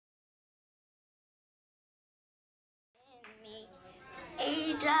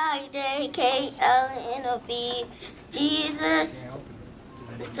I-D-K-L-N-O-B. Jesus,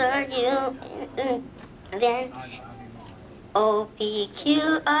 serve you, then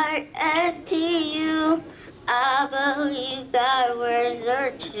O-P-Q-R-S-T-U. I believe God's words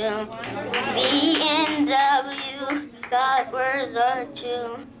are true. B-N-W, God's words are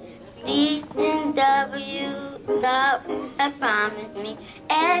true. C-N-W, God has promised me.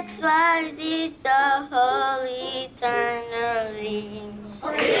 X-Y-Z, the Holy Eternally.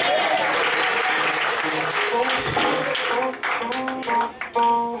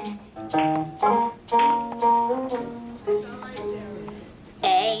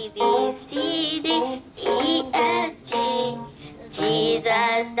 A, B, C, D, E, F, G.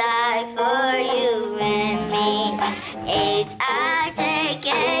 Jesus died for you and me. H, I, J,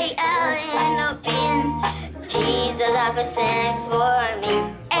 K, L, N, O, P. Jesus died for sin for me.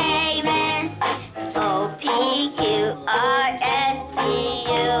 Amen. O, P, Q, R, S, T,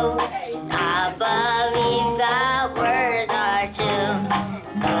 U. I believe God's words are true.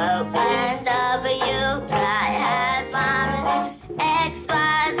 O, N, W, God has promised. X,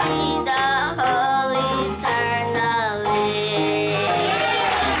 Y, Z, the Holy Eternally.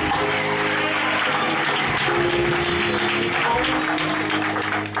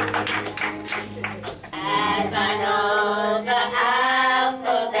 As I know the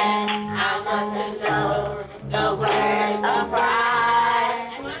alphabet, I want to know the word of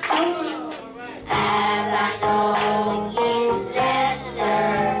Christ. As I know each letter,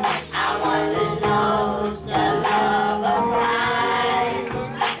 I want to know the love of Christ.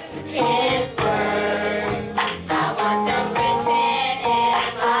 His words, I want them written in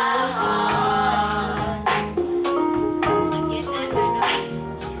my heart.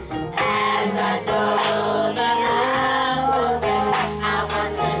 As I know the alphabet, I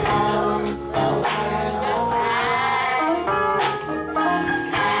want to know the words of Christ.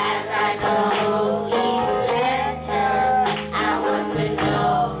 As I know each letter, I want to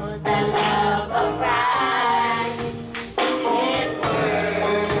know the love of Christ. His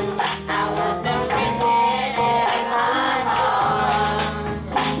words, I want them written in my heart.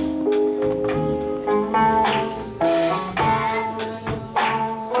 As I know the alphabet,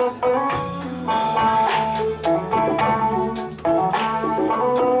 I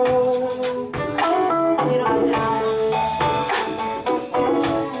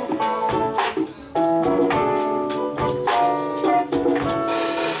want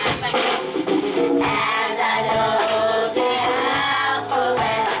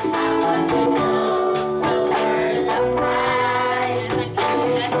to know the words of Christ.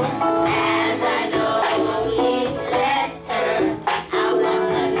 As I know each letter, I want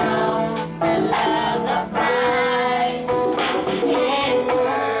to know the love of Christ. His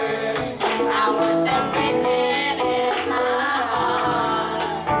words, I want them written in my heart. His words, I want them written in my heart.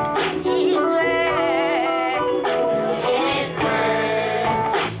 His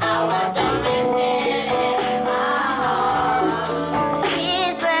words, I want them written in my heart.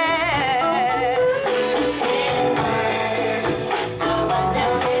 His words, I want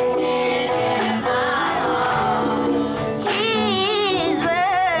them written in my heart. His words,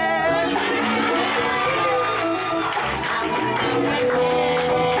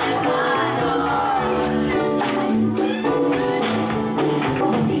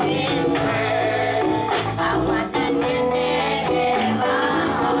 I want them written in my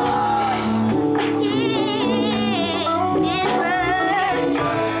heart. His words,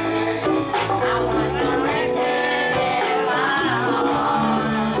 I want them written in my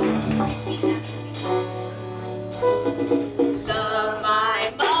heart. Love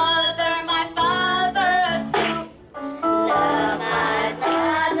my mother, my father too. Love my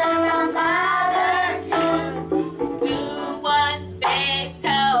mother, my father too. Do what they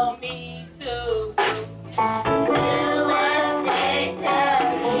tell me to. Do what they tell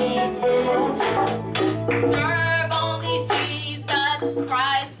me to. Serve only Jesus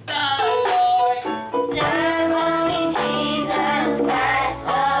Christ the Lord. Serve only Jesus Christ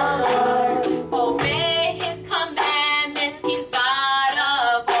the Lord. Obey His commandments, He's God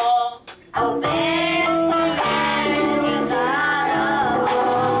of all. Obey His commandments, He's God of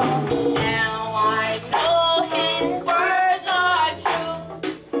all. Now I know His words are true.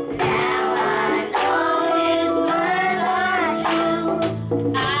 Now I know His words are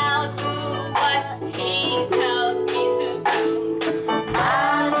true. I'll do what He tells me to do.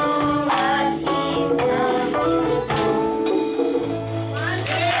 I'll do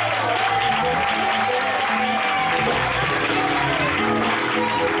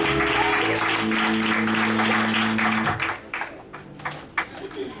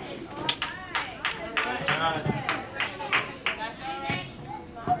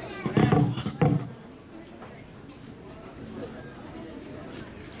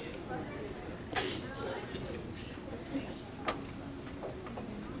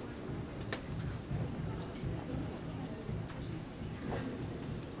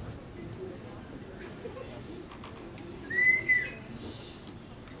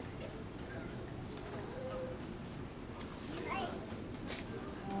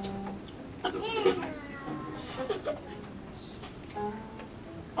God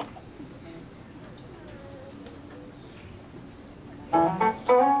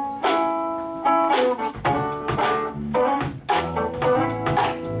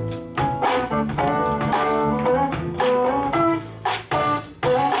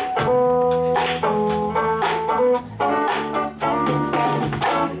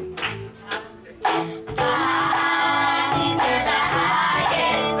is the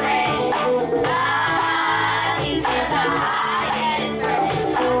highest praise. God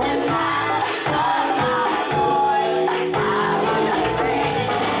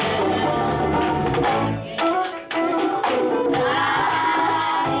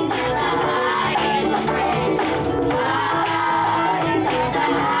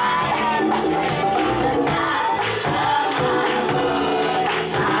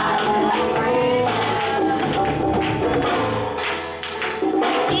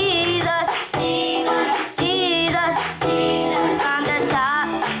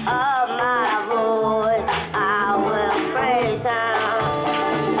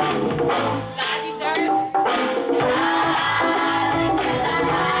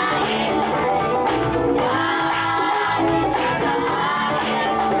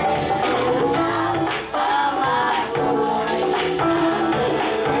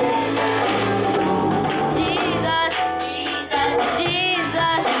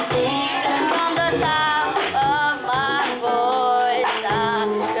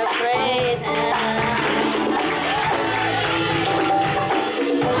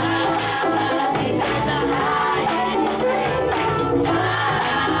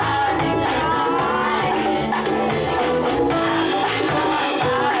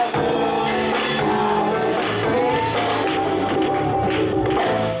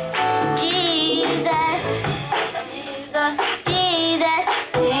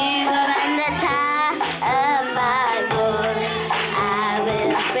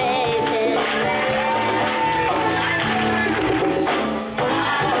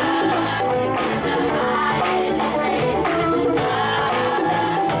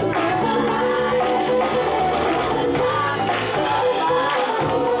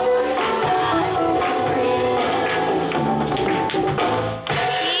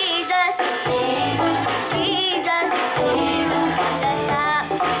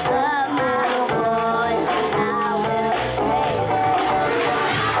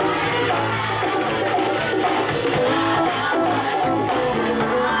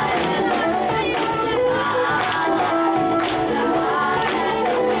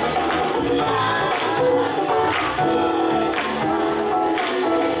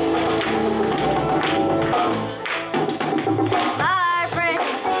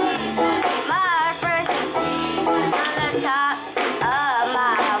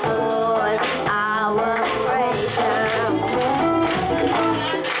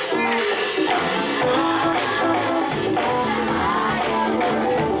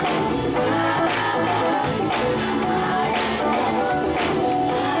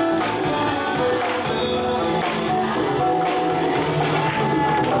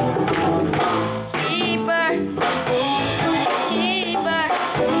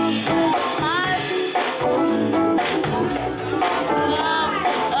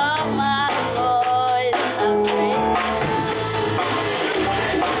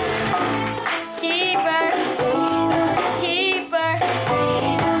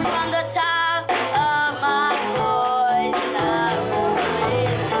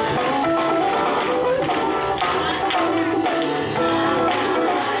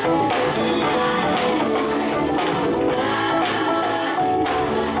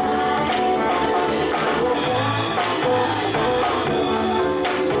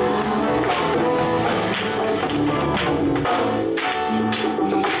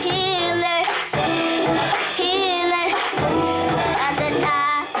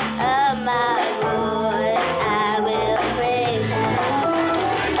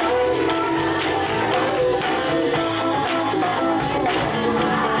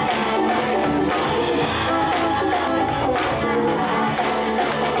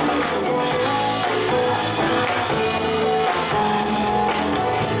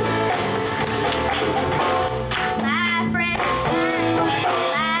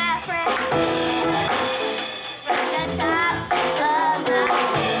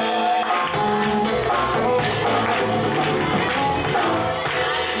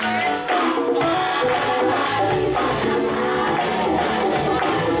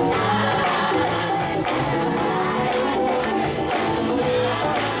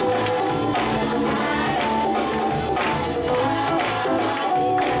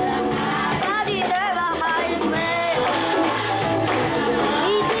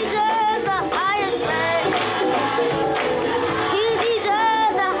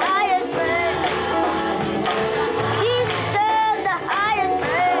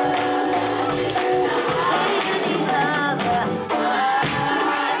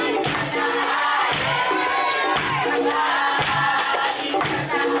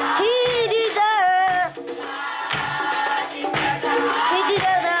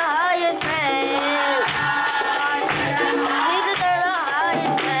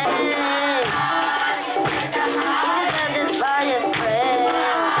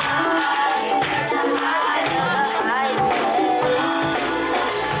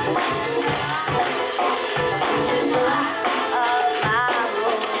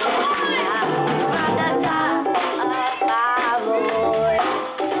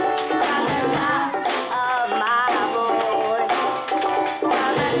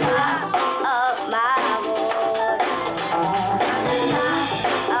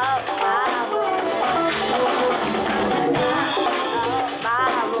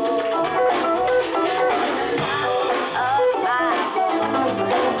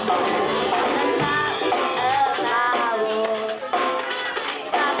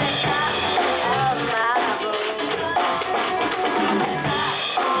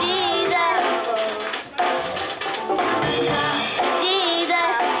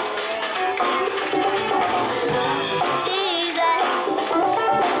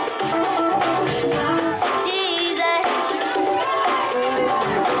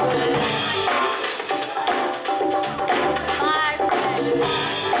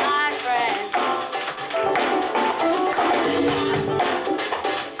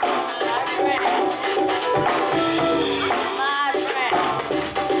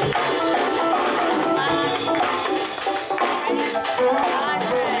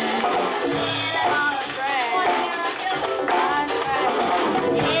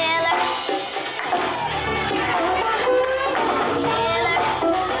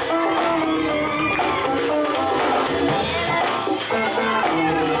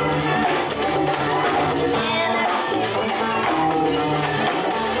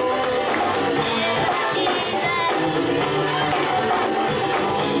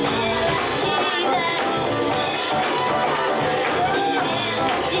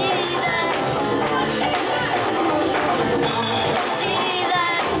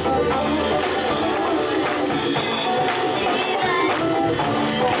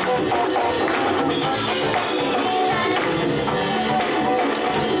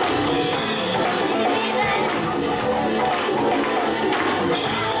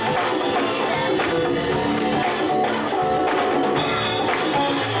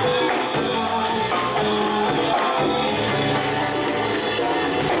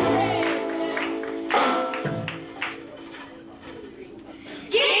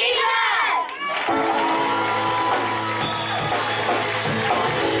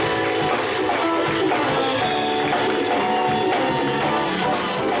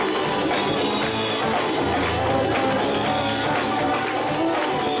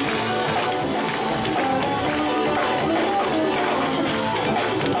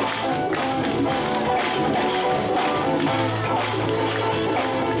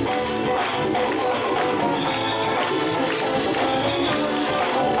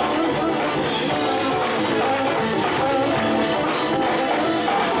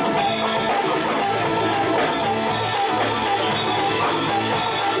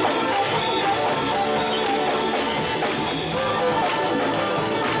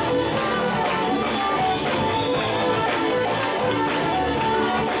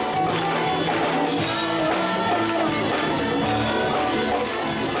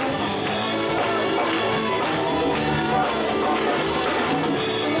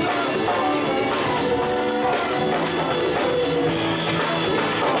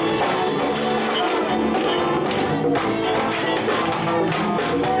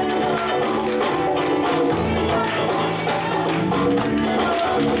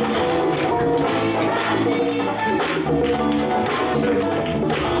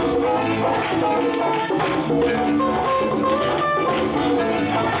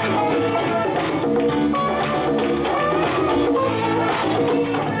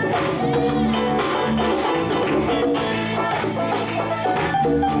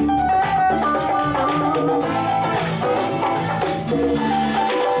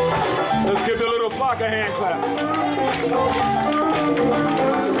hand clap.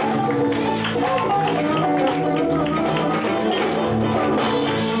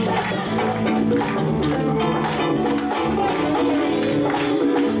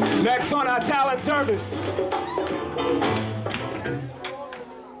 Next on our talent service.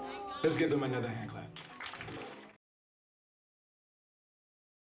 Let's give them another hand clap.